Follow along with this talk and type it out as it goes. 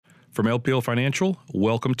From LPL Financial,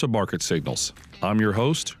 welcome to Market Signals. I'm your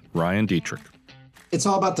host, Ryan Dietrich. It's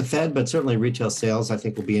all about the Fed, but certainly retail sales, I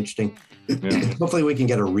think, will be interesting. Yeah. Hopefully we can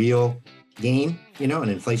get a real gain, an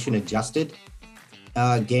inflation adjusted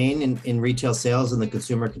gain in retail sales, and the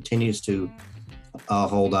consumer continues to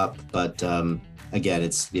hold up. But again,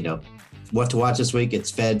 it's, what to watch this week. It's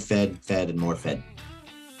Fed, and more Fed.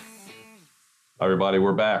 Everybody,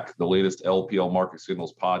 we're back. The latest LPL Market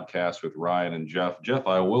Signals podcast with Ryan and Jeff. Jeff,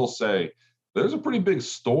 I will say there's a pretty big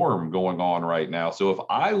storm going on right now. So if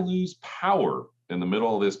I lose power in the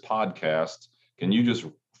middle of this podcast, can you just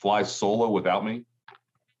fly solo without me?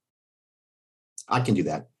 I can do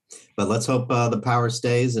that. But let's hope the power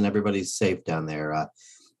stays and everybody's safe down there.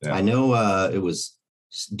 Yeah. I know it was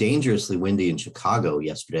dangerously windy in Chicago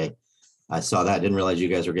yesterday. I saw that. Didn't realize you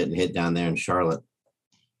guys were getting hit down there in Charlotte.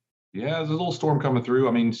 Yeah, there's a little storm coming through.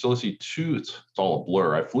 I mean, so let's see, it's all a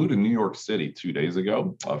blur. I flew to New York City 2 days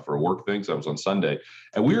ago for a work thing. So that was on Sunday.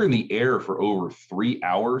 And we were in the air for over 3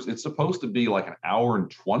 hours. It's supposed to be like an hour and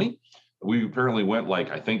 20. We apparently went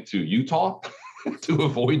I think to Utah to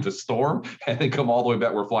avoid the storm and then come all the way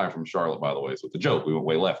back. We're flying from Charlotte, by the way. So it's a joke. We went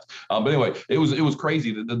way left. But anyway, it was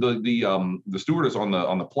crazy. The stewardess on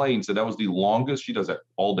the plane said that was the longest. She does that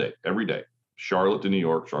all day, every day. Charlotte to New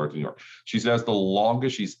York. She says the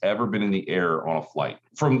longest she's ever been in the air on a flight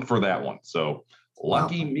for that one. So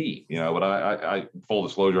lucky me, but I full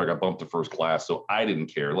disclosure, I got bumped to first class, so I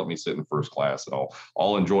didn't care. Let me sit in first class and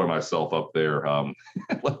I'll enjoy myself up there.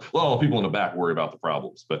 Let all the people in the back worry about the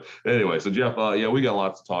problems. But anyway, so Jeff, we got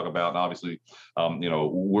lots to talk about. And obviously,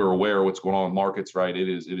 we're aware of what's going on in markets, right?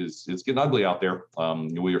 It's getting ugly out there.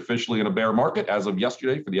 We are officially in a bear market as of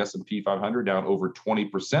yesterday for the S&P 500, down over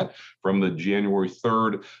 20% from the January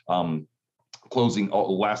 3rd. Closing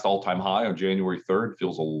last all-time high on January 3rd.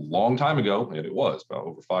 Feels a long time ago, and it was about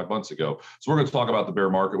over 5 months ago. So we're going to talk about the bear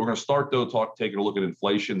market. We're going to start, though, taking a look at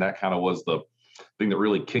inflation. That kind of was the thing that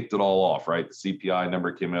really kicked it all off, right? The CPI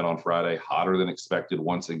number came in on Friday, hotter than expected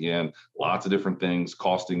once again. Lots of different things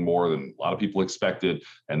costing more than a lot of people expected,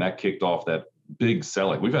 and that kicked off that big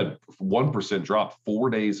selling. We've had 1% drop 4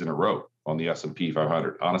 days in a row on the S&P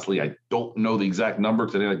 500. Honestly, I don't know the exact number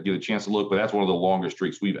because I didn't get a chance to look, but that's one of the longest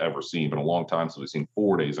streaks we've ever seen. Been a long time since we've seen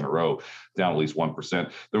 4 days in a row down at least 1%.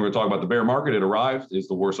 Then we're going to talk about the bear market. It arrived. Is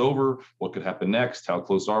the worst over? What could happen next? How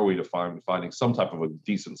close are we to finding some type of a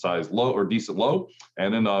decent size low or decent low?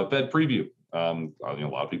 And then the Fed preview. A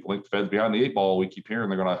lot of people think the Fed's behind the 8 ball. We keep hearing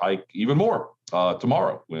they're going to hike even more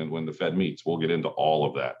tomorrow when the Fed meets. We'll get into all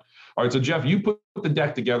of that. All right, so Jeff, you put the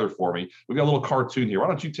deck together for me. We've got a little cartoon here. Why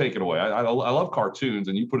don't you take it away? I love cartoons,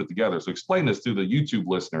 and you put it together. So explain this to the YouTube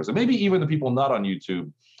listeners, and maybe even the people not on YouTube,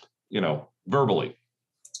 verbally.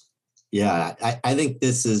 Yeah, I think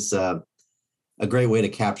this is a great way to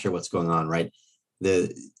capture what's going on, right?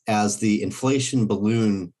 As the inflation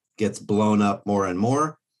balloon gets blown up more and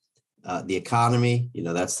more, the economy,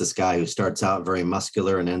 that's this guy who starts out very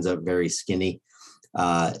muscular and ends up very skinny.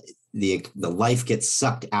 The life gets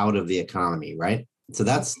sucked out of the economy, right? So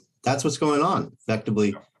that's what's going on.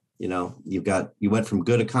 Effectively, you went from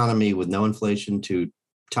good economy with no inflation to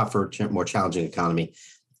tougher, more challenging economy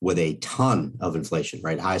with a ton of inflation,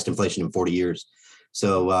 right? Highest inflation in 40 years.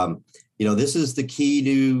 So, this is the key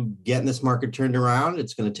to getting this market turned around.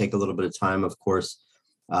 It's going to take a little bit of time, of course,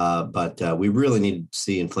 but we really need to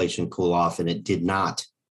see inflation cool off, and it did not,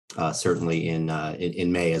 certainly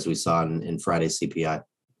in May, as we saw in Friday's CPI.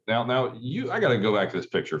 Now, I got to go back to this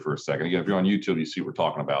picture for a second. Again, if you're on YouTube, you see what we're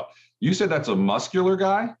talking about. You said that's a muscular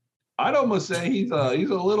guy. I'd almost say he's a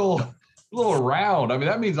little round. I mean,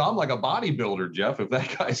 that means I'm like a bodybuilder, Jeff, if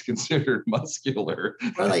that guy's considered muscular.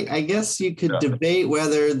 Well, I guess you could debate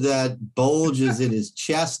whether that bulge is in his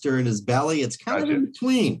chest or in his belly. It's kind of in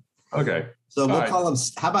between. Okay. So we'll call him,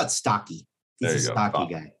 how about stocky? He's a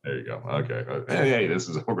stocky guy. There you go. Okay. Hey,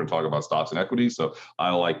 we're going to talk about stocks and equities. So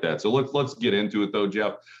I like that. So let's get into it though,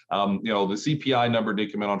 Jeff. The CPI number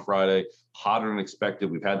did come in on Friday, hotter than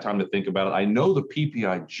expected. We've had time to think about it. I know the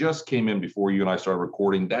PPI just came in before you and I started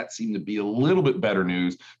recording. That seemed to be a little bit better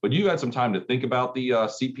news, but you had some time to think about the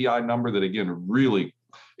CPI number that, again, really,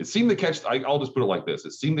 it seemed to catch, I'll just put it like this.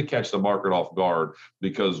 It seemed to catch the market off guard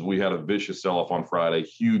because we had a vicious sell-off on Friday,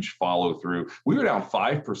 huge follow through. We were down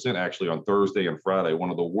 5% actually on Thursday and Friday, one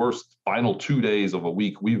of the worst final 2 days of a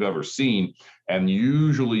week we've ever seen. And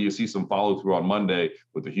usually you see some follow through on Monday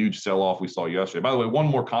with the huge sell-off we saw yesterday. By the way, one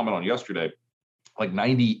more comment on yesterday. like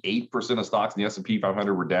 98% of stocks in the S&P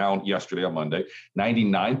 500 were down yesterday on Monday.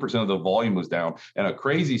 99% of the volume was down. And a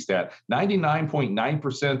crazy stat,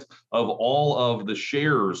 99.9% of all of the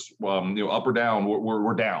shares, up or down,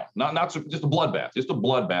 were down. Not just a bloodbath. Just a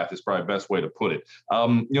bloodbath is probably the best way to put it.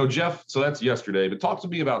 Jeff, so that's yesterday. But talk to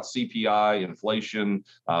me about CPI, inflation,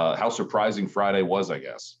 how surprising Friday was, I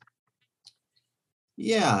guess.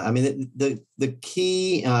 Yeah, I mean, the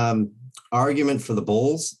key argument for the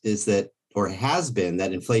bulls is that, or has been,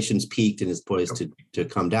 that inflation's peaked and is poised to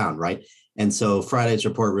come down, right? And so Friday's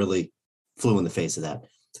report really flew in the face of that.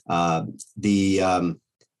 The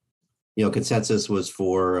consensus was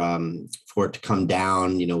for it to come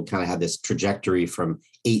down, kind of had this trajectory from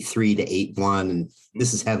 8.3 to 8.1. And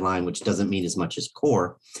this is headline, which doesn't mean as much as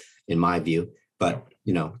core in my view, but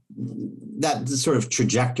that sort of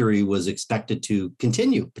trajectory was expected to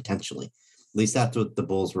continue potentially. At least that's what the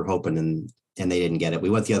bulls were hoping, and they didn't get it. We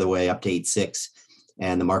went the other way up to 8.6,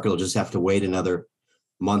 and the market will just have to wait another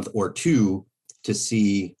month or two to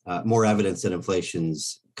see more evidence that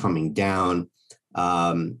inflation's coming down.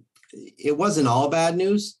 It wasn't all bad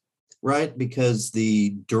news, right? Because the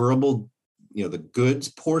durable, the goods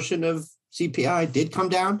portion of CPI did come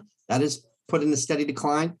down. That is put in a steady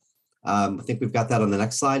decline. I think we've got that on the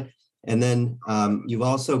next slide. And then you've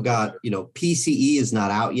also got, PCE is not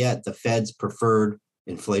out yet, the Fed's preferred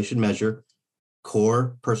inflation measure,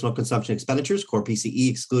 core personal consumption expenditures, core PCE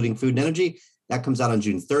excluding food and energy. That comes out on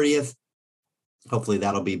June 30th. Hopefully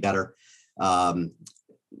that'll be better.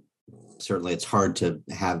 Certainly it's hard to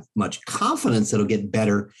have much confidence it'll get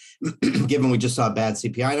better given we just saw a bad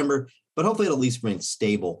CPI number, but hopefully it'll at least remain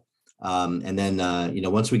stable. And then,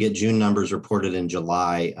 once we get June numbers reported in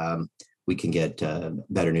July, we can get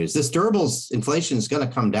better news. This durables inflation is going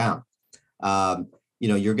to come down.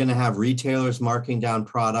 You're going to have retailers marking down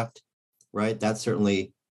product, right? That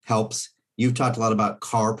certainly helps. You've talked a lot about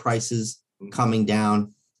car prices coming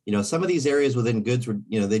down. Some of these areas within goods were,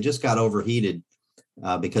 they just got overheated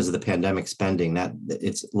because of the pandemic spending. That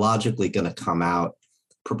it's logically going to come out.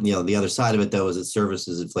 The other side of it, though, is that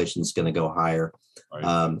services inflation is going to go higher.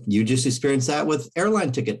 Right. You just experienced that with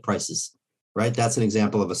airline ticket prices, right? That's an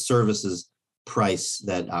example of a services price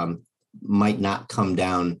that might not come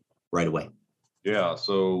down right away. Yeah.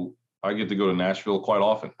 So I get to go to Nashville quite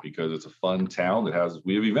often because it's a fun town that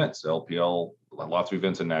we have events, LPL, lots of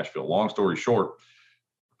events in Nashville. Long story short,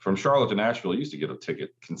 from Charlotte to Nashville, I used to get a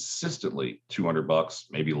ticket consistently $200,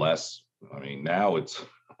 maybe less. I mean, now it's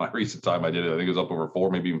my recent time I did it, I think it was up over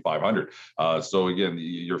 400, maybe even 500. So again,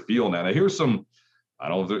 you're feeling that. Now here's some, I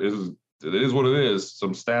don't know if it is what it is,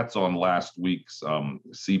 some stats on last week's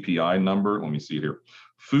CPI number. Let me see here.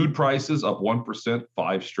 Food prices up 1%,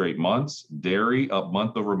 5 straight months. Dairy up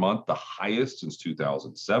month over month, the highest since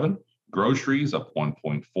 2007. Groceries up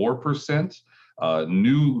 1.4%.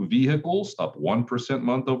 New vehicles up 1%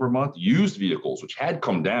 month over month. Used vehicles, which had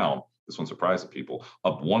come down, this one surprised people,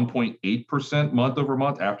 up 1.8% month over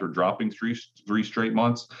month after dropping three straight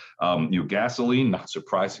months. Gasoline, not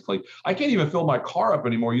surprisingly, I can't even fill my car up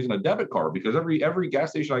anymore using a debit card because every gas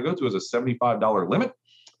station I go to has a $75 limit.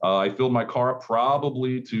 I filled my car up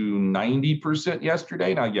probably to 90%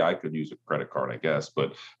 yesterday. Now, yeah, I could use a credit card, I guess,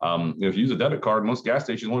 but if you use a debit card, most gas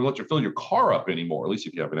stations won't let you fill your car up anymore, at least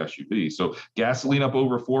if you have an SUV. So gasoline up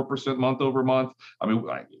over 4% month over month. I mean,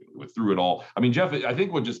 I went through it all. I mean, Jeff, I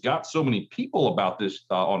think what just got so many people about this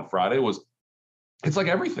on Friday was it's like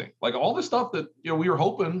everything, like all the stuff that, we were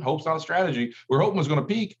hoping, hope's not a strategy, we're hoping was going to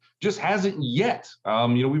peak, just hasn't yet.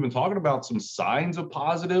 We've been talking about some signs of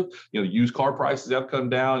positive, used car prices have come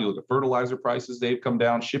down. You look at fertilizer prices, they've come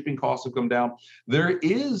down. Shipping costs have come down. There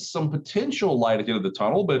is some potential light at the end of the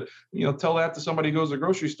tunnel, but, tell that to somebody who goes to the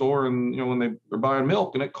grocery store and, when they're buying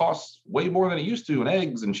milk and it costs way more than it used to, and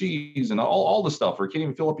eggs and cheese and all the stuff, or you can't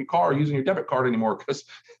even fill up your car using your debit card anymore because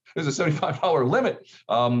there's a $75 limit.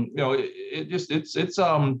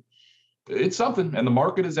 It's something, and the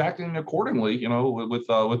market is acting accordingly. With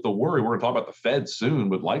the worry, we're going to talk about the Fed soon,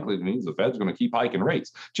 but likely it means the Fed's going to keep hiking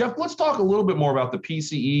rates. Jeff, let's talk a little bit more about the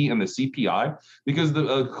PCE and the CPI, because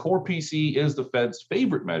the core PCE is the Fed's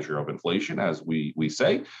favorite measure of inflation, as we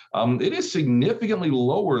say. It is significantly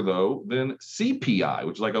lower though than CPI,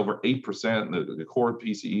 which is like over 8%. The core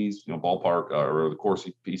PCEs, ballpark, or the core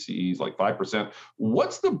PCEs like 5%.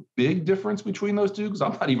 What's the big difference between those two? Because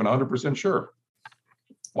I'm not even 100% sure.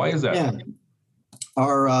 Why is that? Yeah,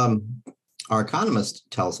 our economist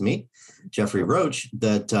tells me, Jeffrey Roach,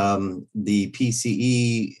 that the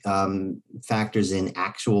PCE factors in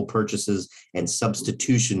actual purchases and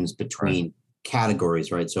substitutions between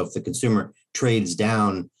categories, right? So if the consumer trades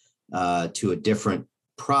down to a different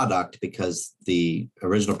product because the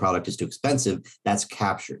original product is too expensive, that's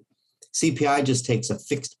captured. CPI just takes a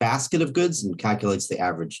fixed basket of goods and calculates the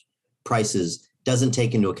average prices, doesn't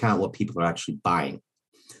take into account what people are actually buying.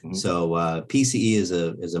 Mm-hmm. So PCE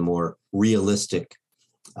is a more realistic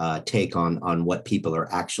take on what people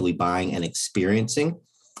are actually buying and experiencing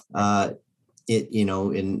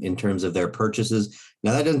in terms of their purchases.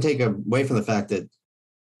 Now, that doesn't take away from the fact that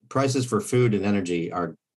prices for food and energy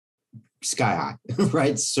are sky high,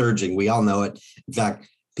 right? Surging. We all know it. In fact,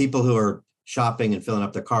 people who are shopping and filling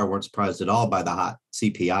up their car weren't surprised at all by the hot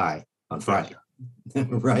CPI on Friday,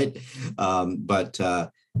 right? But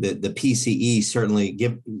the PCE certainly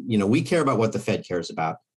we care about what the Fed cares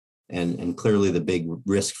about. And clearly the big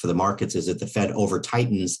risk for the markets is that the Fed over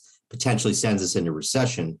tightens, potentially sends us into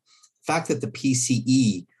recession. The fact that the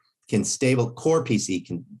PCE core PCE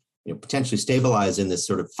can potentially stabilize in this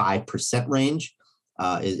sort of 5% range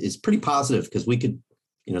is pretty positive, because we could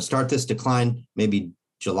start this decline maybe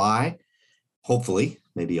July, hopefully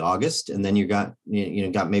maybe August, and then you got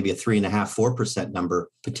maybe a 3.5-4% number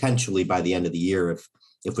potentially by the end of the year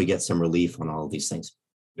if we get some relief on all of these things.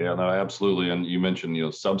 Yeah, no, absolutely. And you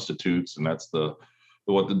mentioned, substitutes, and that's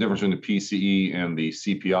what the difference between the PCE and the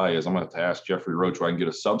CPI is. I'm going to have to ask Jeffrey Roach where I can get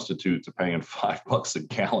a substitute to paying $5 a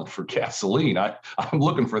gallon for gasoline. I'm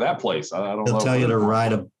looking for that place. I don't know. They'll tell you to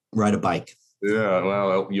ride a bike. Yeah,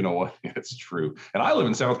 well, you know what? It's true. And I live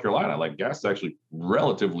in South Carolina. Like, gas is actually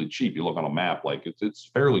relatively cheap. You look on a map, like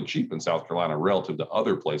it's fairly cheap in South Carolina relative to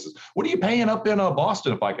other places. What are you paying up in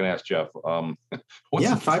Boston, if I can ask Jeff? What's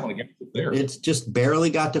the $5 there? It's just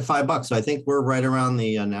barely got to $5. So I think we're right around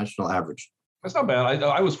the national average. That's not bad.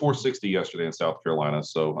 I was $4.60 yesterday in South Carolina,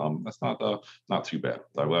 so that's not too bad.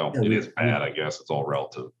 Well, yeah, it is bad, I guess. It's all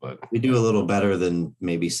relative, but we do a little better than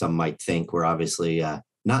maybe some might think. We're obviously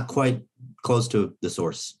not quite close to the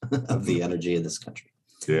source of the energy in this country.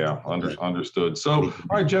 Yeah, understood. So, all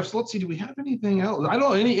right, Jeff, so let's see. Do we have anything else? I don't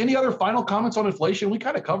know. Any other final comments on inflation? We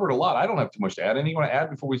kind of covered a lot. I don't have too much to add. Anything you want to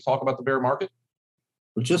add before we talk about the bear market?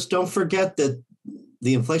 Well, just don't forget that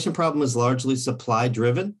the inflation problem is largely supply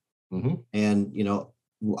driven. Mm-hmm. And,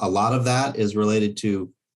 a lot of that is related to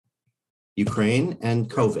Ukraine and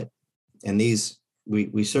COVID. And these,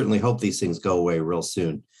 we certainly hope these things go away real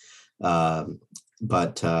soon.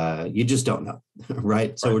 But you just don't know,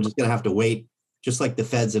 right? So we're just going to have to wait, just like the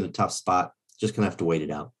Fed's in a tough spot, just going to have to wait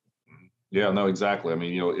it out. Yeah, no, exactly. I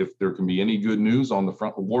mean, if there can be any good news on the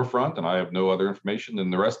war front, and I have no other information than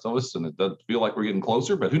the rest of us, and it doesn't feel like we're getting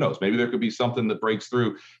closer, but who knows? Maybe there could be something that breaks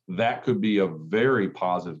through. That could be a very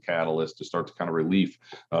positive catalyst to start to kind of relieve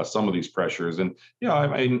some of these pressures. And, I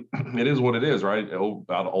mean, it is what it is, right?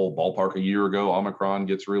 About an old ballpark a year ago, Omicron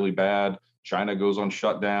gets really bad. China goes on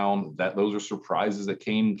shutdown. Those are surprises that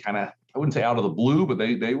came kind of, I wouldn't say out of the blue, but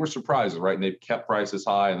they were surprises, right? And they've kept prices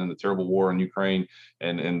high, and then the terrible war in Ukraine,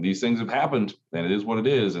 and these things have happened, and it is what it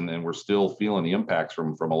is, and we're still feeling the impacts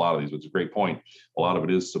from a lot of these. It's a great point. A lot of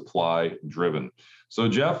it is supply driven. So,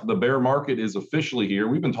 Jeff, the bear market is officially here.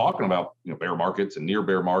 We've been talking about bear markets and near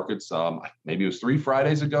bear markets. Maybe it was 3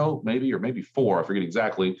 Fridays ago, or maybe 4. I forget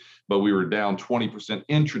exactly, but we were down 20%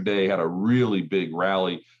 intraday. Had a really big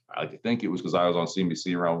rally. I think it was because I was on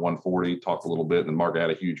CNBC around 140, talked a little bit, and the market had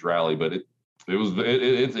a huge rally, but it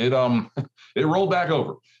rolled back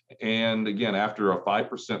over. And again, after a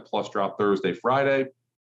 5% plus drop Thursday, Friday,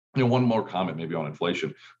 one more comment maybe on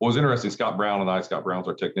inflation. What was interesting, Scott Brown's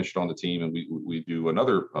our technician on the team, and we do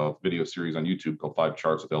another video series on YouTube called 5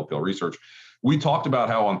 Charts with LPL Research. We talked about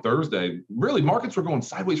how on Thursday, really markets were going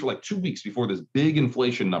sideways for like 2 weeks before this big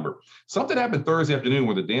inflation number. Something happened Thursday afternoon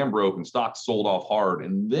where the dam broke and stocks sold off hard.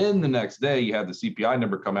 And then the next day you had the CPI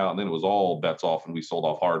number come out, and then it was all bets off and we sold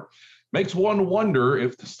off hard. Makes one wonder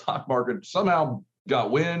if the stock market somehow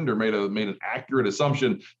got wind or made an accurate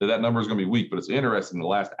assumption that number is going to be weak. But it's interesting, the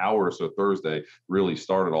last hour or so Thursday really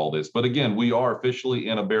started all this. But again, we are officially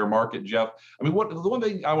in a bear market, Jeff. I mean, the one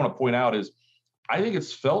thing I want to point out is I think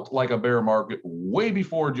it's felt like a bear market way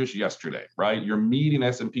before just yesterday, right? Your median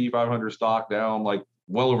S&P 500 stock down like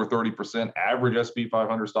well over 30%, average S&P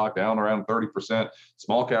 500 stock down around 30%,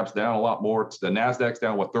 small caps down a lot more. The NASDAQ's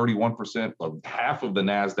down, 31%, half of the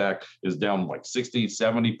NASDAQ is down like 60,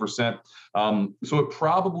 70%. So it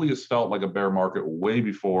probably has felt like a bear market way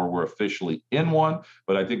before we're officially in one,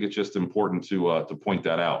 but I think it's just important to point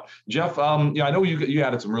that out. Jeff, I know you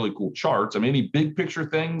added some really cool charts. I mean, any big picture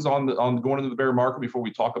things on going into the bear market before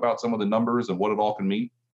we talk about some of the numbers and what it all can mean?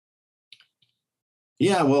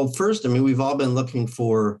 Yeah, well, first, I mean, we've all been looking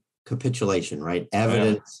for capitulation, right?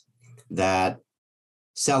 Evidence that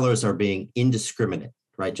sellers are being indiscriminate,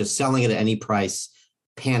 right? Just selling it at any price,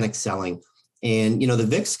 panic selling. And, the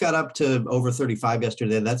VIX got up to over 35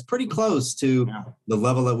 yesterday. That's pretty close to the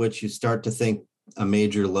level at which you start to think a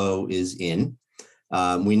major low is in.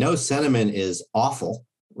 We know sentiment is awful,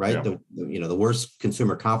 right? Yeah. The worst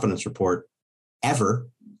consumer confidence report ever,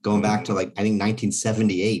 going back to I think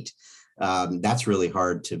 1978. That's really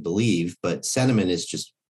hard to believe, but sentiment is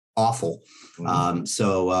just awful. I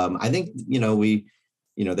think,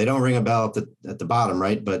 they don't ring a bell at the bottom,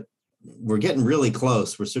 right? But we're getting really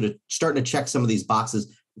close. We're sort of starting to check some of these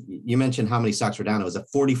boxes. You mentioned how many stocks were down. It was a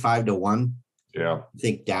 45-1. Yeah. I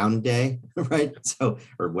think down day, right? So,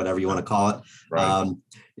 or whatever you want to call it. Right.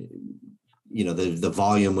 The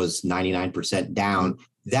volume was 99% down.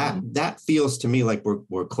 That feels to me like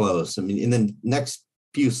we're close. I mean, in the next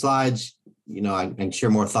few slides, I can share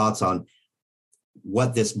more thoughts on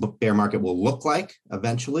what this bear market will look like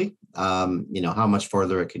eventually. How much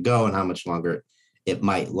farther it could go and how much longer it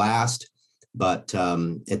might last. But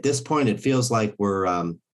at this point, it feels like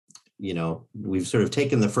we're, we've sort of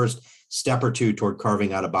taken the first step or two toward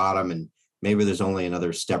carving out a bottom, and maybe there's only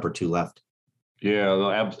another step or two left.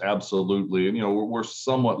 Yeah, absolutely. And, we're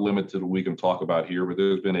somewhat limited what we can talk about here, but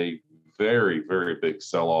there's been a very, very big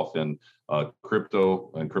sell-off in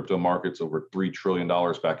crypto and crypto markets, over $3 trillion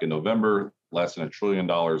back in November, less than $1 trillion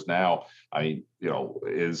now. I mean,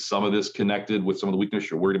 is some of this connected with some of the weakness?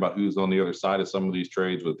 You're worried about who's on the other side of some of these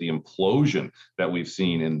trades, with the implosion that we've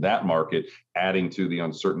seen in that market, adding to the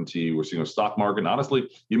uncertainty we're seeing in the stock market. And honestly,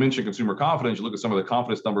 you mentioned consumer confidence. You look at some of the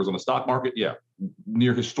confidence numbers on the stock market. Yeah,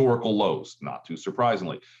 near historical lows, not too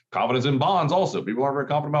surprisingly. Confidence in bonds also. People aren't very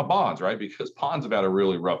confident about bonds, right? Because bonds have had a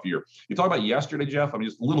really rough year. You talk about yesterday, Jeff. I mean,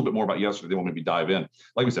 just a little bit more about yesterday. Then we'll maybe dive in.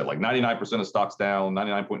 Like we said, 99% of stocks down,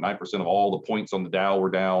 99.9% of all the points on the Dow were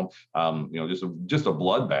down. Just a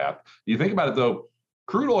bloodbath. You think about it though,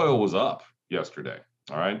 crude oil was up yesterday.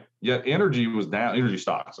 All right. Yet energy was down, energy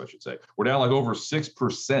stocks, I should say, we're down like over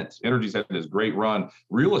 6%. Energy's had this great run.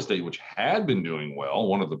 Real estate, which had been doing well,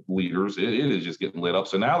 one of the leaders, it is just getting lit up.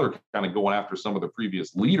 So now they're kind of going after some of the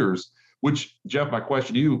previous leaders, which, Jeff, my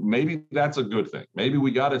question to you, maybe that's a good thing. Maybe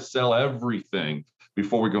we got to sell everything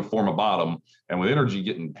before we can form a bottom. And with energy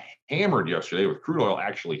getting hammered yesterday, with crude oil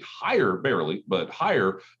actually higher, barely, but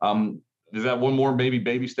higher, is that one more maybe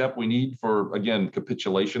baby step we need for, again,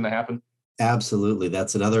 capitulation to happen? Absolutely.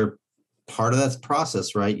 That's another part of that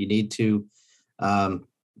process, right? You need to,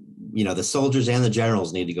 the soldiers and the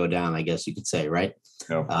generals need to go down, I guess you could say, right?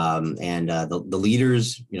 Yeah. The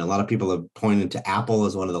leaders, a lot of people have pointed to Apple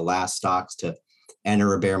as one of the last stocks to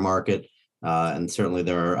enter a bear market. And certainly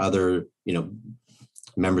there are other,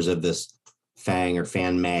 members of this FANG or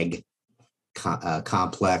FANMAG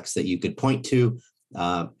complex that you could point to.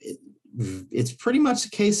 It's pretty much the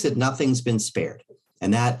case that nothing's been spared.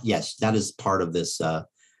 And that is part of this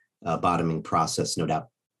bottoming process, no doubt.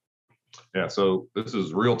 Yeah, so this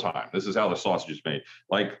is real time. This is how the sausage is made.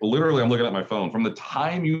 Like literally, I'm looking at my phone. From the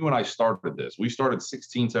time you and I started this, we started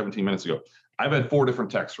 16, 17 minutes ago. I've had 4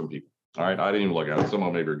 different texts from people. All right, I didn't even look at it. Some of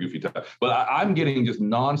them maybe are goofy text, but I'm getting just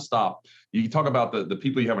nonstop. You talk about the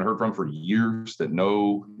people you haven't heard from for years that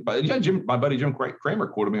know. But yeah, my buddy Jim Cramer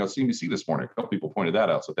quoted me on CNBC this morning. A couple people pointed that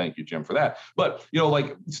out, so thank you, Jim, for that. But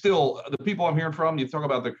still, the people I'm hearing from, you talk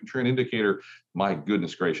about the contrarian indicator. My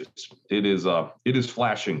goodness gracious, it is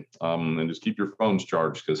flashing. And just keep your phones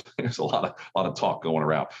charged, because there's a lot of talk going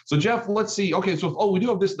around. So Jeff, let's see. Okay, so we do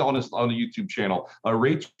have this on the YouTube channel.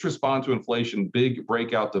 Rates respond to inflation, big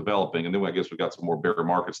breakout developing, and then I guess we got some more bear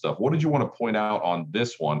market stuff. What did you want to point out on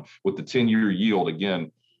this one with the 10-year yield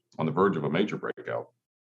again on the verge of a major breakout?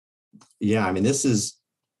 Yeah, I mean, this is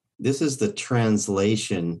the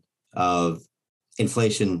translation of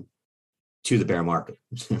inflation to the bear market,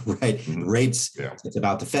 right? Mm-hmm. Rates, yeah. It's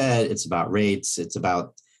about the Fed, it's about rates, it's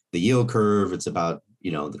about the yield curve, it's about,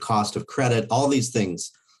 the cost of credit, all these things.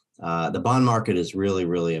 The bond market is really,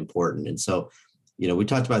 really important. And so, we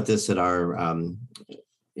talked about this at our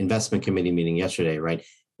investment committee meeting yesterday, right?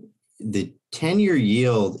 The 10-year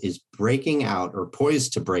yield is breaking out, or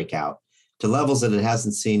poised to break out, to levels that it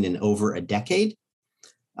hasn't seen in over a decade.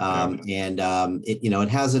 It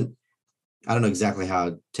hasn't, I don't know exactly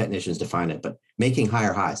how technicians define it, but making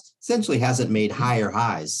higher highs essentially hasn't made higher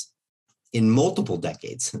highs in multiple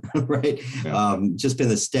decades, right? Yeah. Just been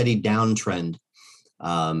a steady downtrend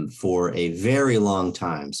for a very long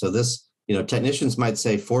time. So this, technicians might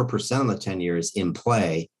say 4% on the 10-year is in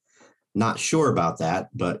play. Not sure about that,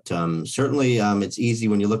 but certainly it's easy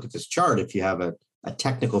when you look at this chart, if you have a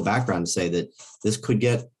technical background, to say that this could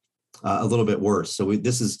get a little bit worse. So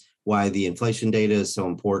this is why the inflation data is so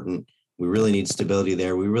important. We really need stability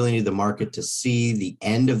there. We really need the market to see the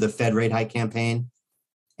end of the Fed rate hike campaign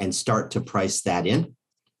and start to price that in.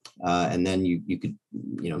 and then you could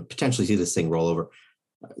potentially see this thing roll over.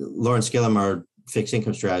 Lawrence Gillum, our fixed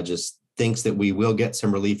income strategist, thinks that we will get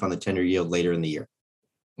some relief on the 10-year yield later in the year.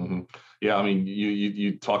 Mm-hmm. Yeah, I mean,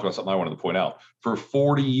 you talked about something I wanted to point out. For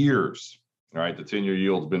 40 years, all right, the 10-year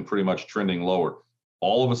yield's been pretty much trending lower.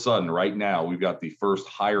 All of a sudden, right now, we've got the first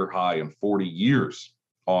higher high in 40 years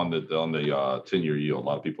on the 10-year yield. A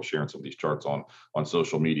lot of people sharing some of these charts on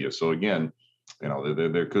social media. So again,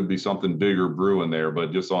 there could be something bigger brewing there,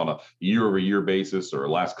 but just on a year-over-year basis or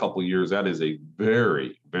last couple of years, that is a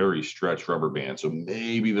very, very stretched rubber band. So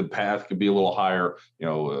maybe the path could be a little higher, in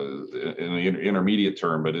the intermediate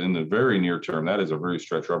term, but in the very near term, that is a very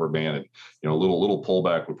stretched rubber band. And a little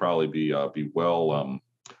pullback would probably be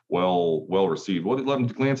well received. Let me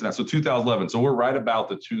glance at that. So 2011. So we're right about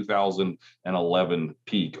the 2011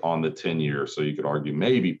 peak on the 10-year. So you could argue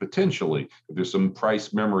maybe potentially if there's some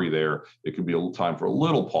price memory there, it could be a little time for a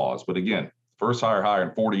little pause. But again, first higher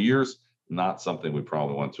in 40 years, not something we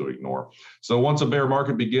probably want to ignore. So once a bear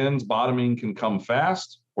market begins, bottoming can come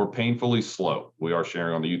fast or painfully slow. We are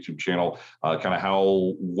sharing on the YouTube channel kind of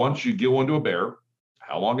how once you go into a bear,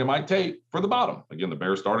 how long it might take for the bottom. Again, the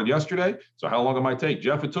bear started yesterday, so how long it might take?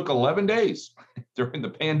 Jeff, it took 11 days during the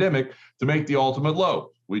pandemic to make the ultimate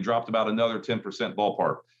low. We dropped about another 10%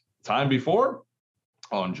 ballpark. Time before,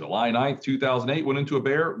 on July 9th, 2008, went into a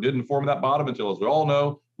bear, didn't form that bottom until, as we all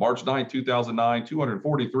know, March 9th, 2009,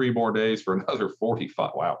 243 more days for another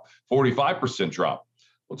 45% drop.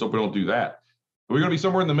 Let's hope we don't do that. Are we going to be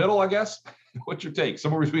somewhere in the middle, I guess? What's your take?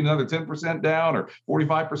 Somewhere between another 10% down or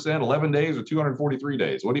 45%, 11 days or 243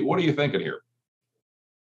 days? What are you thinking here?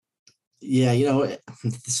 Yeah,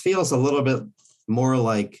 this feels a little bit more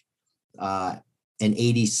like an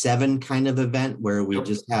 87 kind of event where we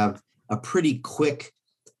just have a pretty quick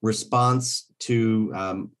response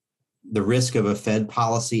to the risk of a Fed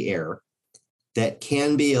policy error that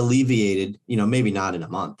can be alleviated, maybe not in a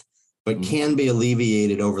month, but can be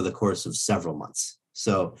alleviated over the course of several months.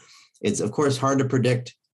 So it's, of course, hard to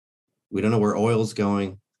predict. We don't know where oil's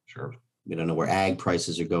going. Sure. We don't know where ag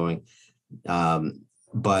prices are going.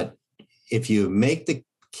 But if you make the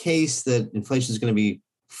case that inflation is going to be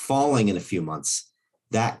falling in a few months,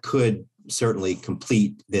 that could certainly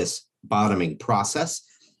complete this bottoming process.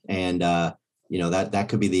 And, that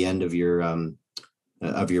could be the end of your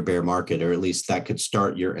bear market, or at least that could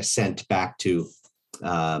start your ascent back to,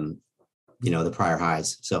 the prior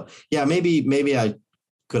highs. So, yeah, maybe I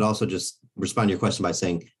could also just respond to your question by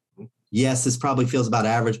saying, yes, this probably feels about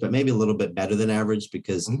average, but maybe a little bit better than average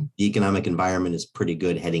because the economic environment is pretty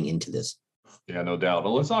good heading into this. Yeah, no doubt.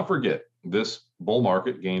 But let's not forget, this bull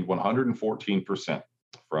market gained 114%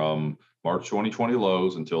 from March 2020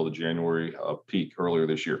 lows until the January peak earlier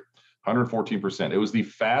this year. 114%. It was the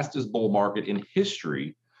fastest bull market in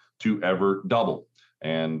history to ever double.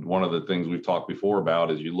 And one of the things we've talked before about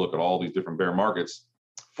is you look at all these different bear markets,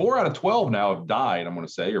 4 out of 12 now have died, I'm going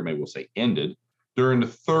to say, or maybe we'll say ended, during the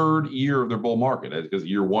third year of their bull market. Because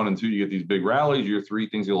year 1 and 2, you get these big rallies. Year 3,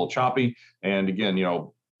 things get a little choppy. And again,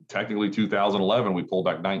 technically 2011, we pulled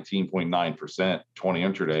back 19.9%, 20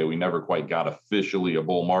 intraday. We never quite got officially a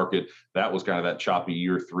bull market. That was kind of that choppy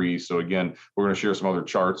year 3. So again, we're going to share some other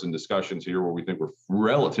charts and discussions here where we think we're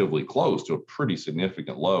relatively close to a pretty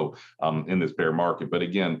significant low in this bear market. But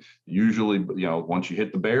again, usually, once you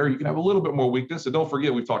hit the bear, you can have a little bit more weakness. And don't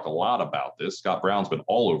forget, we've talked a lot about this. Scott Brown's been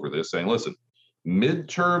all over this saying, listen,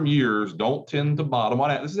 midterm years don't tend to bottom on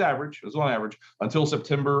this is average. This is on average until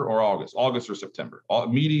September or August or September. The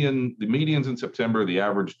medians in September, the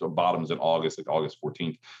average bottoms in August, like August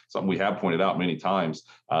 14th. Something we have pointed out many times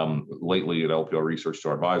lately at LPL Research to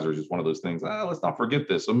our advisors is one of those things. Let's not forget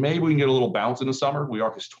this. So maybe we can get a little bounce in the summer. We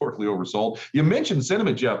are historically oversold. You mentioned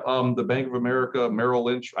sentiment, Jeff. The Bank of America, Merrill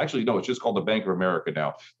Lynch. Actually, no, it's just called the Bank of America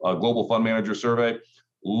now. Global Fund Manager Survey.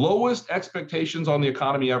 Lowest expectations on the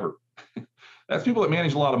economy ever. That's people that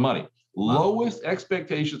manage a lot of money. Wow. Lowest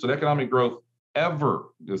expectations of economic growth ever.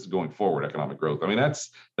 This is going forward, economic growth. I mean, that's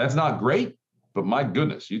not great, but my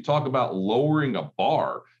goodness, you talk about lowering a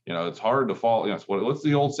bar. It's hard to fall. What's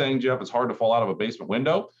the old saying, Jeff? It's hard to fall out of a basement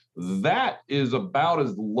window. That is about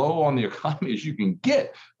as low on the economy as you can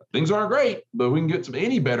get. Things aren't great, but we can get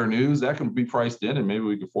any better news that can be priced in, and maybe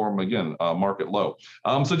we can form, again, a market low.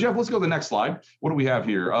 So, Jeff, let's go to the next slide. What do we have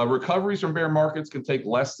here? Recoveries from bear markets can take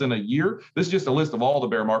less than a year. This is just a list of all the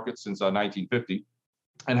bear markets since 1950.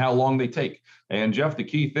 and how long they take. And Jeff, the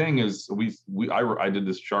key thing is I did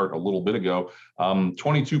this chart a little bit ago.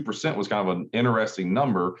 22% was kind of an interesting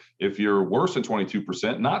number. If you're worse than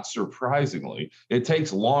 22%, not surprisingly, it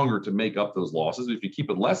takes longer to make up those losses. If you keep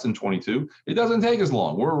it less than 22, it doesn't take as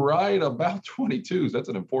long. We're right about 22. So that's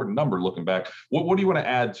an important number looking back. What do you want to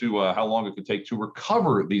add to how long it could take to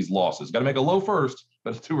recover these losses? Got to make a low first,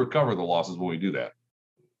 but to recover the losses when we do that.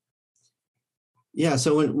 Yeah.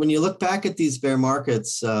 So when you look back at these bear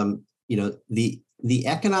markets, the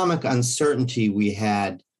economic uncertainty we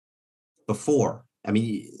had before, I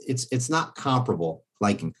mean, it's not comparable,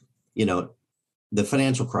 like, the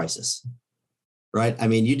financial crisis, right? I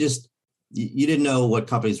mean, you didn't know what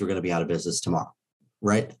companies were going to be out of business tomorrow,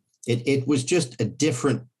 right? It was just a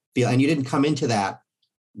different feel. And you didn't come into that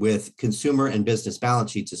with consumer and business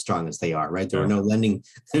balance sheets as strong as they are, right? There are no lending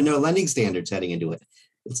standards heading into it.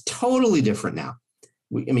 It's totally different now.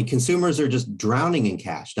 Consumers are just drowning in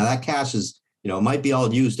cash. Now that cash is, it might be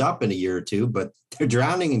all used up in a year or two, but they're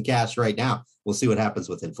drowning in cash right now. We'll see what happens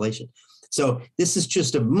with inflation. So this is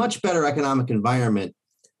just a much better economic environment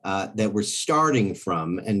that we're starting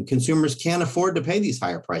from, and consumers can't afford to pay these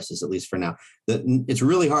higher prices, at least for now. It's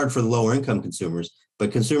really hard for the lower income consumers,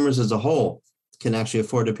 but consumers as a whole can actually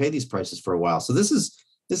afford to pay these prices for a while. So this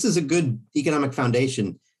is a good economic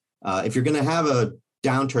foundation. If you're going to have a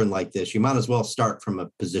downturn like this, you might as well start from a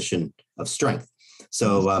position of strength.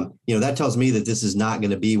 So, that tells me that this is not going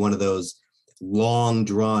to be one of those long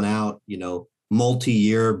drawn out,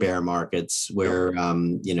 multi-year bear markets where,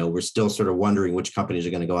 we're still sort of wondering which companies are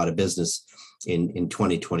going to go out of business in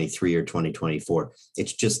 2023 or 2024.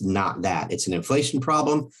 It's just not that. It's an inflation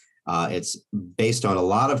problem. It's based on a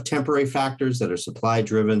lot of temporary factors that are supply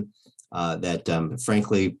driven that,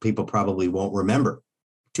 frankly, people probably won't remember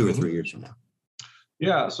 2 or 3 years from now.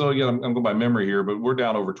 Yeah, so again, I'm going by memory here, but we're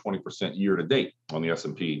down over 20% year to date on the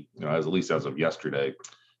S&P, at least as of yesterday.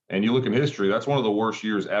 And you look in history, that's one of the worst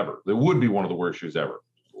years ever. That would be one of the worst years ever.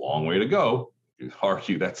 Long way to go. You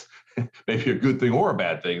argue that's maybe a good thing or a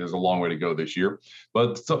bad thing. There's a long way to go this year.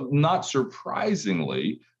 But not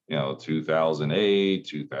surprisingly, 2008,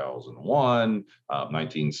 2001,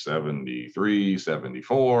 1973,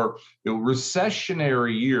 74,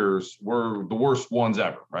 recessionary years were the worst ones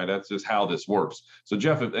ever, right? That's just how this works. So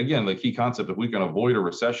Jeff, again, the key concept, if we can avoid a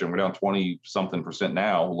recession, we're down 20-something%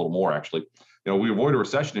 now, a little more actually. We avoid a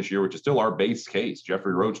recession this year, which is still our base case.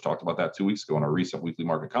 Jeffrey Roach talked about that 2 weeks ago in our recent weekly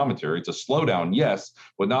market commentary. It's a slowdown, yes,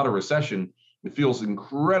 but not a recession. It feels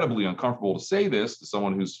incredibly uncomfortable to say this to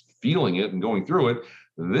someone who's feeling it and going through it.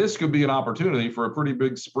 This could be an opportunity for a pretty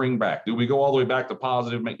big spring back. Do we go all the way back to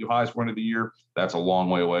positive, make you highest point of the year? That's a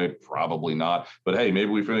long way away. Probably not. But hey,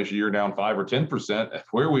 maybe we finish a year down 5 or 10%.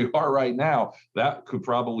 Where we are right now, that could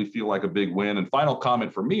probably feel like a big win. And final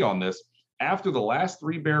comment for me on this, after the last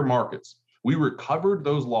 3 bear markets, we recovered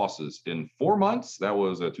those losses in 4 months. That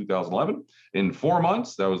was 2011. In 4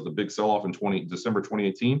 months, that was the big sell-off in December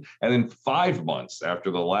 2018. And then 5 months after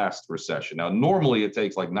the last recession. Now, normally it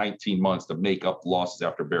takes like 19 months to make up losses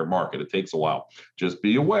after bear market. It takes a while. Just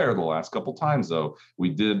be aware the last couple times, though, we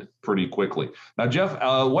did pretty quickly. Now, Jeff,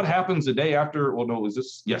 what happens the day after? Well, no, is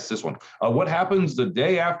this? Yes, this one. What happens the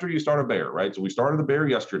day after you start a bear, right? So we started the bear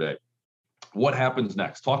yesterday. What happens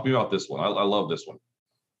next? Talk to me about this one. I love this one.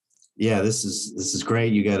 Yeah, this is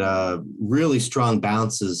great. You get really strong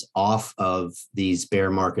bounces off of these bear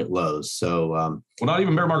market lows. So, well, not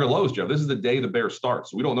even bear market lows, Jeff. This is the day the bear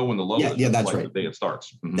starts. We don't know when the low is. Yeah, that's right. The day it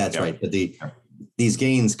starts. Mm-hmm. That's right. But these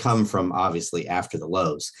gains come from obviously after the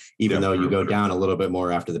lows, even though you go down a little bit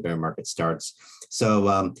more after the bear market starts.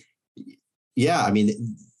 So,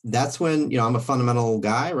 that's when, I'm a fundamental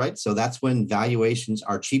guy, right? So that's when valuations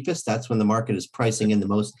are cheapest. That's when the market is pricing in the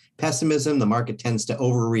most pessimism. The market tends to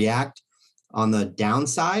overreact on the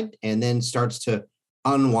downside and then starts to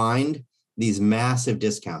unwind these massive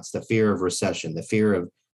discounts, the fear of recession, the fear of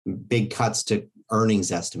big cuts to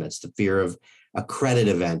earnings estimates, the fear of a credit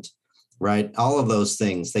event, right? All of those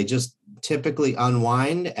things, they just typically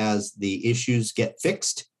unwind as the issues get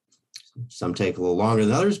fixed. Some take a little longer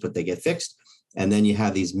than others, but they get fixed. And then you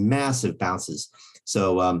have these massive bounces.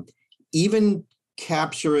 So even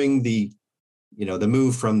capturing the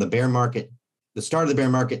move from the bear market, the start of the bear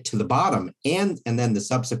market to the bottom, and then the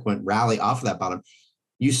subsequent rally off of that bottom,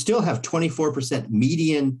 you still have 24%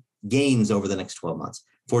 median gains over the next 12 months,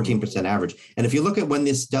 14% average. And if you look at when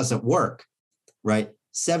this doesn't work, right,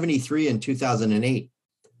 73 and 2008,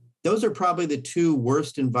 those are probably the 2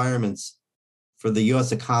 worst environments for the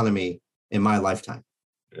U.S. economy in my lifetime.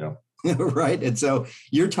 Yeah. Right. And so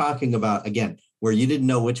you're talking about, again, where you didn't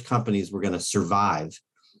know which companies were going to survive.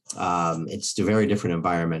 It's a very different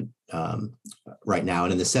environment right now.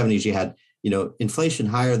 And in the 70s, you had, inflation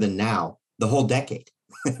higher than now the whole decade,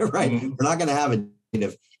 right? Mm-hmm. We're not going to have a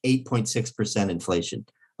negative 8.6% inflation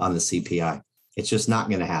on the CPI. It's just not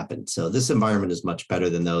going to happen. So this environment is much better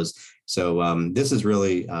than those. So this is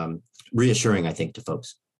really reassuring, I think, to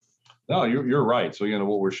folks. No, you're right. So,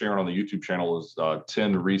 what we're sharing on the YouTube channel is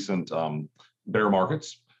 10 recent bear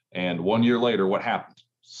markets. And 1 year later, what happened?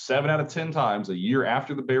 7 out of 10 times a year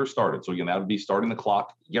after the bear started. So again, that would be starting the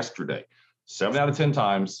clock yesterday. 7 out of 10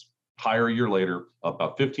 times, higher a year later, up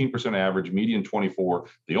about 15% average, median 24.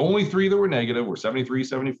 The only 3 that were negative were 73,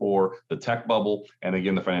 74, the tech bubble, and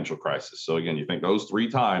again, the financial crisis. So again, you think those 3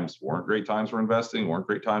 times weren't great times for investing, weren't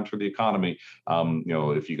great times for the economy.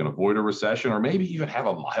 If you can avoid a recession or maybe even have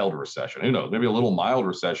a mild recession, who knows, maybe a little mild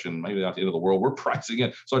recession, maybe not the end of the world. We're pricing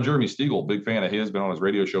in. So Jeremy Stiegel, big fan of his, been on his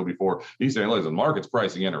radio show before. He's saying, listen, the market's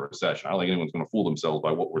pricing in a recession. I don't think anyone's going to fool themselves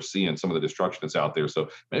by what we're seeing, some of the destruction that's out there. So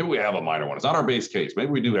maybe we have a minor one. It's not our base case.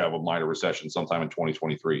 Maybe we do have a minor recession sometime in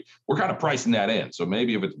 2023. We're kind of pricing that in. So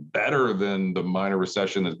maybe if it's better than the minor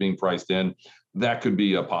recession that's being priced in, that could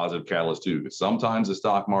be a positive catalyst too. Sometimes the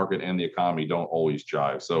stock market and the economy don't always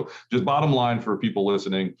jive. So just bottom line for people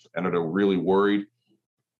listening and are really worried,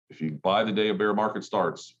 if you buy the day a bear market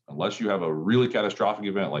starts, unless you have a really catastrophic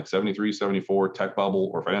event like 73, 74, tech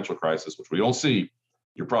bubble, or financial crisis, which we don't see,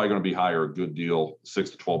 you're probably going to be higher a good deal 6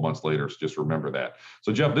 to 12 months later. So just remember that.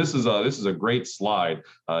 So Jeff, this is a great slide.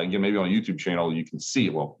 Again, maybe on a YouTube channel you can see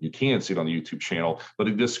it. Well, you can see it on the YouTube channel, but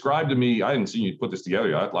it described to me. I didn't see you put this together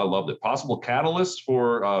yet. I loved it. Possible catalysts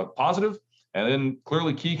for positive, and then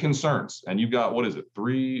clearly key concerns. And you've got, what is it?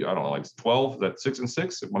 3? I don't know, like 12. That's 6 and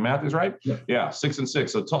 6. If my math is right. Yeah, 6 and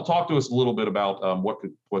 6. So talk to us a little bit about what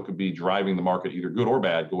could be driving the market, either good or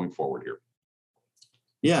bad, going forward here.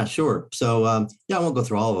 Yeah, sure. So, I won't go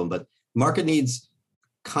through all of them, but market needs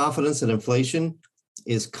confidence that inflation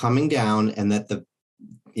is coming down and that the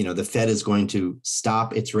Fed is going to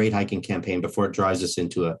stop its rate hiking campaign before it drives us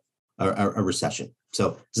into a recession.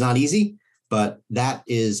 So it's not easy, but that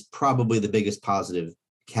is probably the biggest positive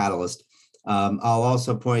catalyst. I'll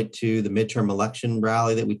also point to the midterm election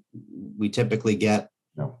rally that we typically get.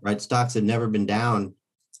 No. Right? Stocks have never been down,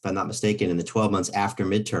 if I'm not mistaken, in the 12 months after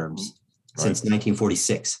midterms. Since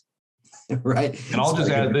 1946, right? And I'll just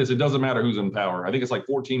add this, it doesn't matter who's in power. I think it's like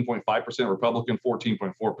 14.5% Republican,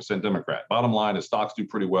 14.4% Democrat. Bottom line is stocks do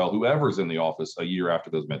pretty well, whoever's in the office a year after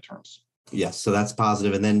those midterms. Yes, so that's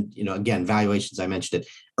positive. And then, again, valuations, I mentioned it.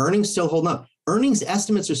 Earnings still holding up. Earnings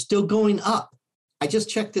estimates are still going up. I just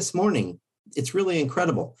checked this morning. It's really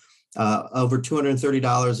incredible. Over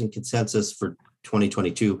 $230 in consensus for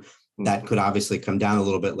 2022. That could obviously come down a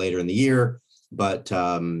little bit later in the year. But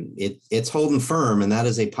it's holding firm, and that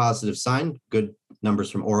is a positive sign. Good numbers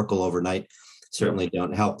from Oracle overnight certainly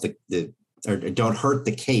don't help or don't hurt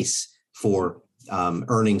the case for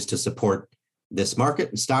earnings to support this market.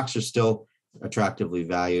 And stocks are still attractively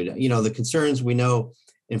valued. The concerns, we know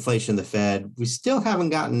inflation, the Fed, we still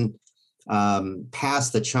haven't gotten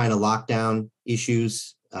past the China lockdown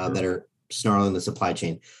issues that are snarling the supply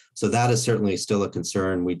chain. So that is certainly still a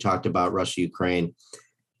concern. We talked about Russia, Ukraine.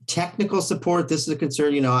 Technical support, this is a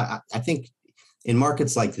concern. I think in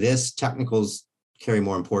markets like this, technicals carry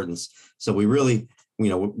more importance. So we really,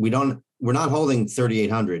 we're not holding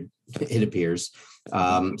 3,800, it appears.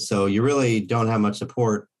 So you really don't have much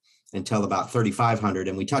support until about 3,500.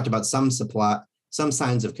 And we talked about some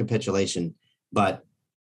signs of capitulation, but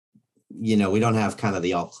we don't have kind of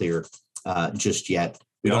the all clear just yet.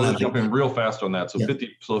 I'll jump in real fast on that. So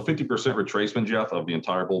 50% retracement, Jeff, of the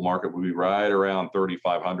entire bull market would be right around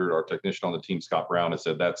 3,500. Our technician on the team, Scott Brown, has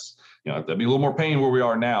said that's, that'd be a little more pain where we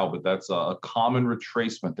are now, but that's a common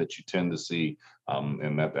retracement that you tend to see.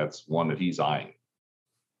 And that's one that he's eyeing.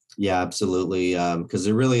 Yeah, absolutely. Because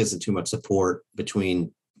there really isn't too much support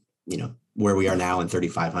between, where we are now and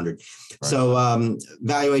 3,500. Right. So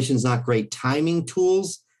valuation's not great timing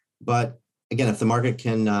tools, but again, if the market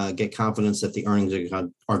can get confidence that the earnings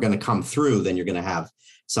are going to come through, then you're going to have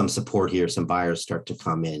some support here. Some buyers start to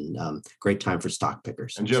come in. Great time for stock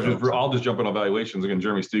pickers. And Jeff, I'll just jump in on valuations. Again,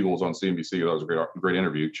 Jeremy Stiegel was on CNBC. That was a great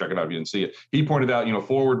interview. Check it out if you didn't see it. He pointed out,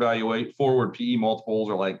 forward PE multiples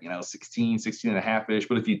are like, 16 and a half-ish.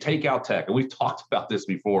 But if you take out tech, and we've talked about this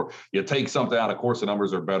before, you take something out, of course, the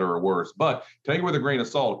numbers are better or worse. But take it with a grain of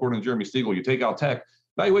salt. According to Jeremy Stiegel, you take out tech,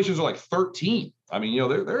 valuations are like 13. I mean,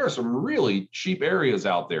 there are some really cheap areas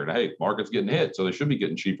out there. Now, hey, market's getting hit, so they should be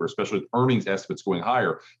getting cheaper, especially with earnings estimates going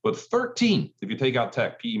higher. But 13, if you take out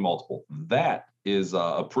tech, PE multiple, that is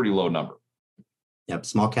a pretty low number. Yep,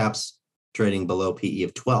 small caps trading below PE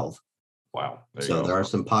of 12. Wow. There are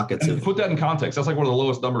some pockets of. Put that in context. That's like one of the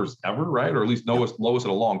lowest numbers ever, right? Or at least lowest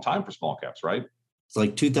in a long time for small caps, right? It's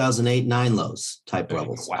like 2008-9 lows type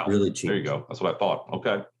levels. Wow. Really cheap. There you go. That's what I thought.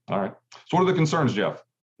 Okay. All right. So what are the concerns, Jeff?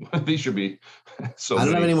 These should be so I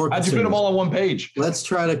don't have any more How'd you fit them all on one page? Let's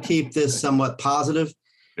try to keep this somewhat positive.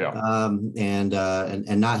 Yeah. And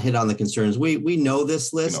not hit on the concerns. We know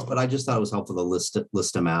this list, but I just thought it was helpful to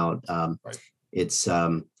list them out. Right.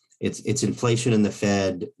 It's inflation in the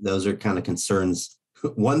Fed. Those are kind of concerns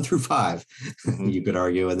 1 through 5, you could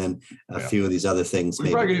argue, and then a few of these other things. We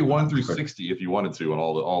probably could do 1 through 60 if you wanted to, and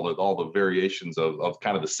all the variations of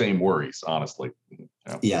kind of the same worries, honestly.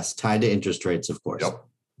 Yeah. Yes, tied to interest rates, of course. Yep.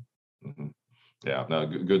 Mm-hmm. Yeah, no,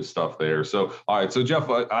 good stuff there. So, all right. So, Jeff,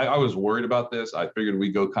 I was worried about this. I figured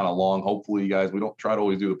we'd go kind of long. Hopefully, you guys, we don't try to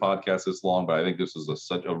always do the podcast this long, but I think this is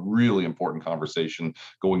such a really important conversation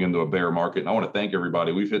going into a bear market. And I want to thank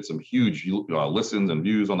everybody. We've hit some huge listens and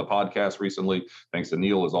views on the podcast recently. Thanks to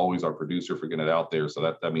Neil, as always, our producer, for getting it out there. So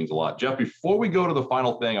that means a lot. Jeff, before we go to the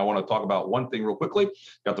final thing, I want to talk about one thing real quickly.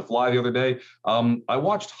 Got to fly the other day. I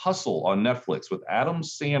watched Hustle on Netflix with Adam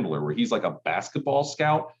Sandler, where he's like a basketball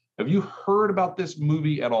scout. Have you heard about this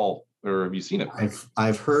movie at all, or have you seen it?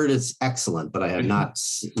 I've heard it's excellent, but I have not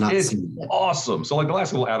seen it. Awesome. So like the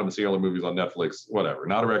last couple Adam Sandler movies on Netflix, whatever.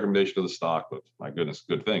 Not a recommendation of the stock, but my goodness,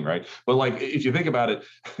 good thing, right? But like if you think about it,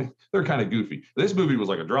 they're kind of goofy. This movie was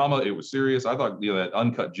like a drama. It was serious. I thought that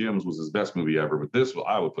Uncut Gems was his best movie ever, but this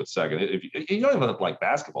I would put second. If you don't even like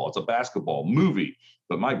basketball, it's a basketball movie.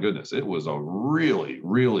 But my goodness, it was a really,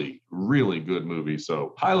 really, really good movie.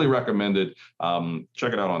 So highly recommended.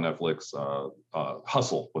 Check it out on Netflix.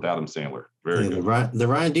 Hustle with Adam Sandler. Very good. The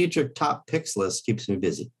Ryan Dietrich top picks list keeps me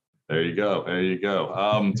busy. There you go. There you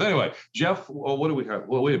go. So anyway, Jeff, what do we have?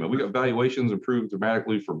 Well, wait a minute. We got valuations improved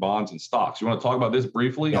dramatically for bonds and stocks. You want to talk about this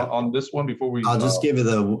briefly on this one before we? I'll just give you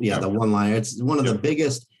the one liner. It's one of the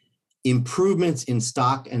biggest improvements in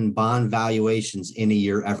stock and bond valuations in a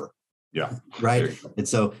year ever. Yeah. Right. And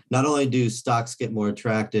so not only do stocks get more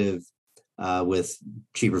attractive with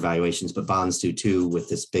cheaper valuations, but bonds do too with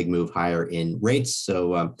this big move higher in rates.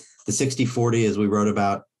 So the 60-40, as we wrote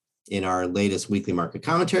about in our latest weekly market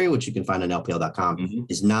commentary, which you can find on LPL.com,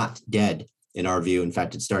 is not dead in our view. In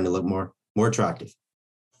fact, it's starting to look more attractive.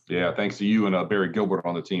 Yeah, thanks to you and Barry Gilbert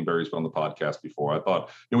on the team. Barry's been on the podcast before. I thought,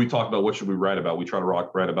 we talked about what should we write about. We try to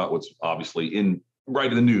write about what's obviously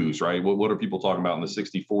right in the news, right? What are people talking about in the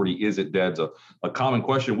 60-40? Is it dead? It's a common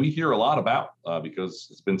question we hear a lot about because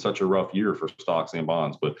it's been such a rough year for stocks and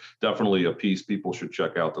bonds, but definitely a piece people should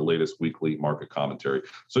check out, the latest weekly market commentary.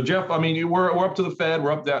 So Jeff, we're up to the Fed.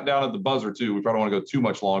 We're up down at the buzzer too. We probably don't want to go too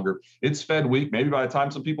much longer. It's Fed week. Maybe by the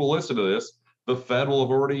time some people listen to this, the Fed will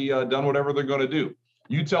have already done whatever they're going to do.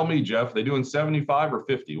 You tell me, Jeff, they doing 75 or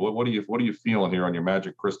 50? What are you feeling here on your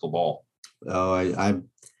magic crystal ball? Oh,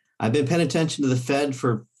 I've been paying attention to the Fed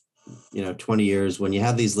for 20 years. When you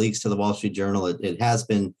have these leaks to the Wall Street Journal, it has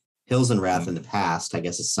been hills and wrath in the past. I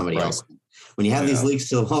guess it's somebody else. When you have these leaks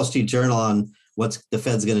to the Wall Street Journal on what the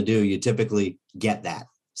Fed's going to do, you typically get that.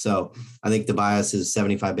 So I think the bias is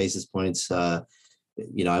 75 basis points. I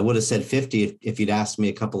would have said 50 if you'd asked me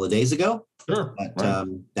a couple of days ago. Sure.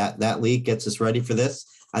 But that leak gets us ready for this.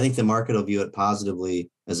 I think the market will view it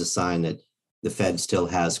positively as a sign that the Fed still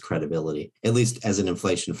has credibility, at least as an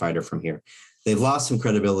inflation fighter from here. They've lost some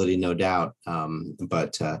credibility, no doubt,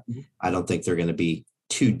 but I don't think they're going to be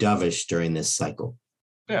too dovish during this cycle.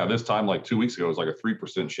 Yeah, this time, like 2 weeks ago, it was like a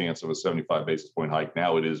 3% chance of a 75 basis point hike.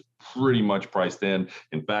 Now it is pretty much priced in.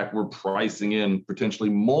 In fact, we're pricing in potentially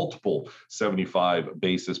multiple 75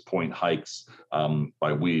 basis point hikes.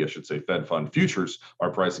 I should say Fed Fund futures are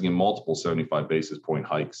pricing in multiple 75 basis point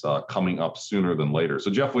hikes coming up sooner than later. So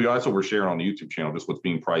Jeff, that's what we're sharing on the YouTube channel, just what's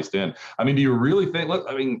being priced in. Do you really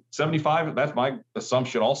think, 75, that's my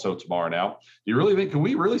assumption also tomorrow now. Do you really think, can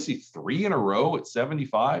we really see 3 in a row at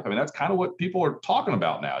 75? That's kind of what people are talking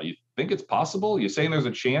about now. You think it's possible? You're saying there's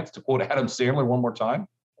a chance, to quote Adam Sandler one more time?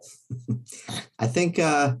 I think,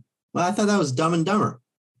 I thought that was Dumb and Dumber.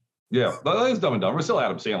 Yeah, that is Dumb and Dumber. Still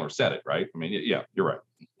Adam Sandler said it, right? Yeah, you're right.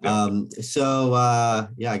 Yeah.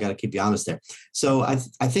 I got to keep you honest there. So I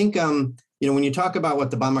think, when you talk about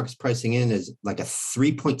what the bond market's pricing in is like a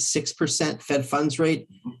 3.6% Fed funds rate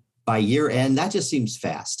by year end, that just seems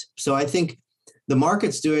fast. So I think the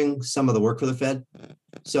market's doing some of the work for the Fed.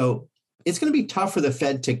 So it's going to be tough for the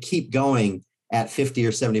Fed to keep going at 50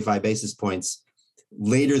 or 75 basis points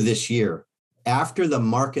later this year after the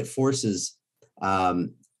market forces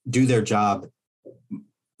do their job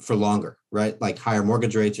for longer, right? Like higher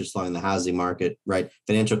mortgage rates are slowing the housing market, right?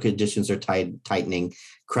 Financial conditions are tightening.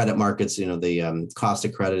 Credit markets, the cost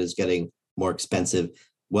of credit is getting more expensive.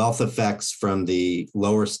 Wealth effects from the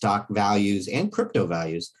lower stock values and crypto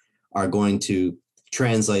values are going to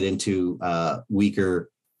translate into weaker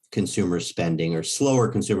consumer spending or slower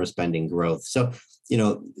consumer spending growth. So,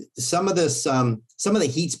 some of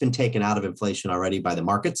the heat's been taken out of inflation already by the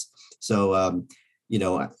markets. So,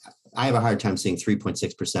 I have a hard time seeing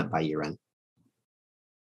 3.6% by year end.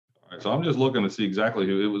 All right, so I'm just looking to see exactly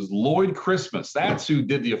who it was. Lloyd Christmas. That's who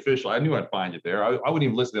did the official. I knew I'd find you there. I wouldn't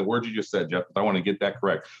even listen to the words you just said, Jeff, but I want to get that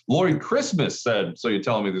correct. Lloyd Christmas said, "So you're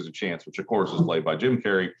telling me there's a chance," which of course was played by Jim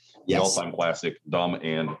Carrey, the all-time classic Dumb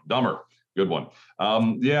and Dumber. Good one.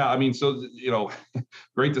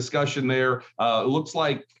 Great discussion there. It looks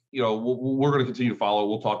like, we're going to continue to follow.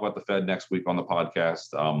 We'll talk about the Fed next week on the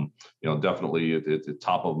podcast. Definitely it's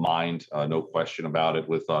top of mind, no question about it.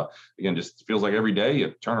 With, again, just feels like every day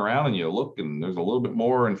you turn around and you look and there's a little bit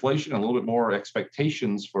more inflation and a little bit more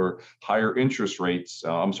expectations for higher interest rates.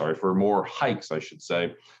 For more hikes, I should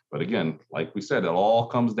say. But again, like we said, it all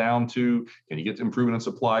comes down to, can you get improvement in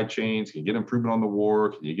supply chains? Can you get improvement on the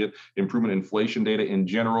war? Can you get improvement in inflation data in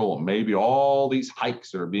general? Maybe all these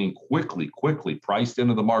hikes that are being quickly priced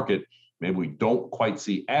into the market, maybe we don't quite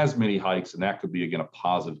see as many hikes, and that could be, again, a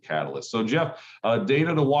positive catalyst. So, Jeff,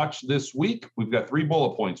 data to watch this week. We've got 3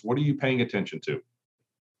 bullet points. What are you paying attention to?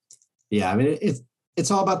 Yeah, I mean,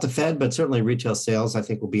 it's all about the Fed, but certainly retail sales, I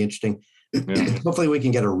think, will be interesting. Yeah. Hopefully we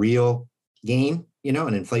can get a real gain,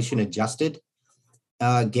 an inflation adjusted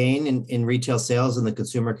gain in retail sales, and the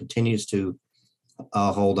consumer continues to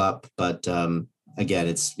hold up. But again,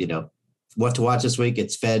 it's, what to watch this week.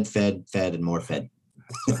 It's Fed, and more Fed.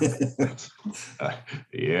 Isn't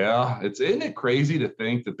it crazy to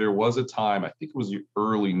think that there was a time, I think it was the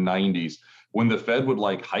early 90s, when the Fed would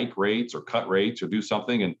hike rates or cut rates or do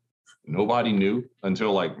something, and nobody knew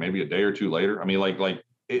until maybe a day or two later. I mean,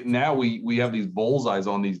 now we have these bullseyes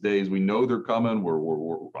on these days. We know they're coming. We're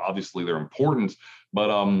obviously they're important, but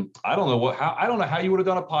I don't know how you would have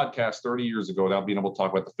done a podcast 30 years ago without being able to talk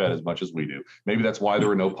about the Fed as much as we do. Maybe that's why there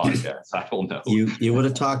were no podcasts. I don't know. You would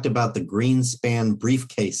have talked about the Greenspan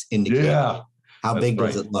briefcase indicator. Yeah. How big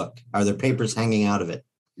does it look? Are there papers hanging out of it?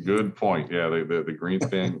 Good point. Yeah, the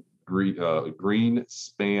Greenspan.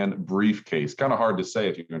 Greenspan briefcase. Kind of hard to say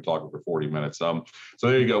if you're going to talk for 40 minutes. So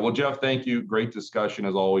there you go. Well, Jeff, thank you. Great discussion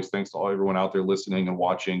as always. Thanks to everyone out there listening and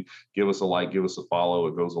watching. Give us a like, give us a follow.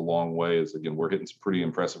 It goes a long way. As again, we're hitting some pretty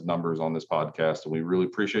impressive numbers on this podcast, and we really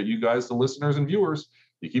appreciate you guys, the listeners and viewers.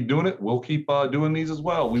 You keep doing it. We'll keep doing these as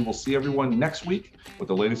well. We will see everyone next week with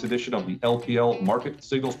the latest edition of the LPL Market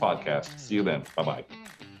Signals podcast. See you then. Bye-bye.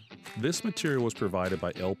 This material was provided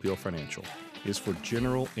by LPL Financial. Is for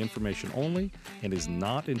general information only and is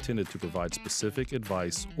not intended to provide specific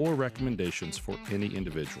advice or recommendations for any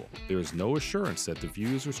individual. There is no assurance that the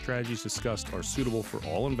views or strategies discussed are suitable for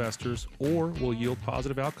all investors or will yield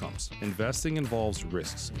positive outcomes. Investing involves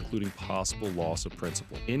risks, including possible loss of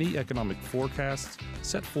principal. Any economic forecasts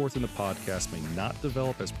set forth in the podcast may not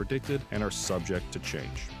develop as predicted and are subject to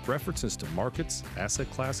change. References to markets, asset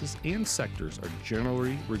classes, and sectors are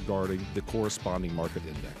generally regarding the corresponding market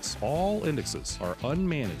index. All indexes are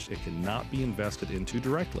unmanaged and cannot be invested into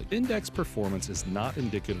directly. Index performance is not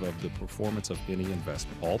indicative of the performance of any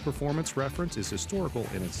investment. All performance reference is historical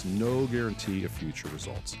and it's no guarantee of future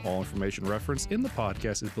results. All information referenced in the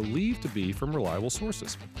podcast is believed to be from reliable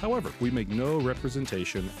sources. However, we make no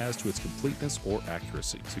representation as to its completeness or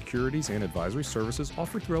accuracy. Securities and advisory services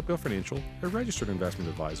offered through LPL Financial, a registered investment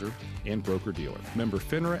advisor and broker-dealer. Member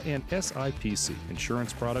FINRA and SIPC.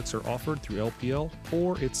 Insurance products are offered through LPL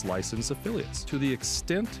or its licensed affiliates. To the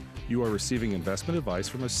extent you are receiving investment advice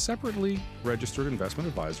from a separately registered investment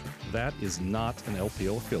advisor that is not an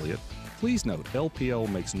LPL affiliate, please note LPL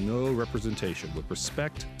makes no representation with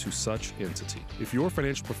respect to such entity. If your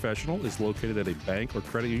financial professional is located at a bank or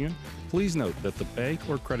credit union, please note that the bank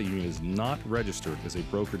or credit union is not registered as a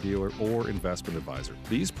broker-dealer or investment advisor.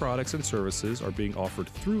 These products and services are being offered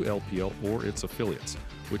through LPL or its affiliates,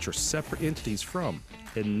 which are separate entities from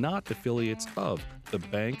and not affiliates of the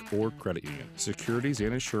bank or credit union. Securities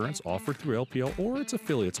and insurance offered through LPL or its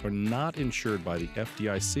affiliates are not insured by the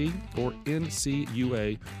FDIC or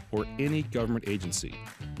NCUA or any government agency,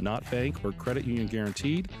 not bank or credit union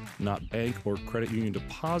guaranteed, not bank or credit union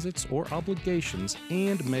deposits or obligations,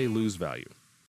 and may lose value.